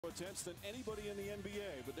attempts than anybody in the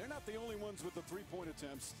NBA, but they're not the only ones with the three-point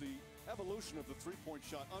attempts. The evolution of the three-point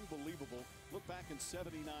shot, unbelievable. Look back in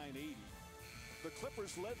 79-80. The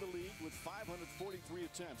Clippers led the league with 543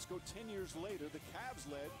 attempts. Go 10 years later, the Cavs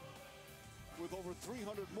led with over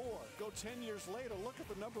 300 more. Go 10 years later, look at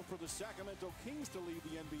the number for the Sacramento Kings to lead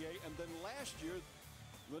the NBA. And then last year,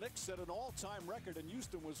 the Knicks set an all-time record, and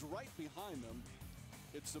Houston was right behind them.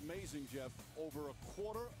 It's amazing, Jeff. Over a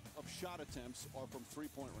quarter of shot attempts are from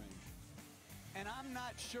three-point range. And I'm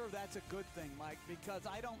not sure that's a good thing, Mike, because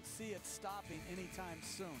I don't see it stopping anytime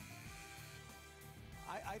soon.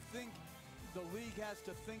 I think the league has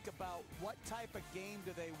to think about what type of game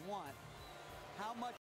do they want, how much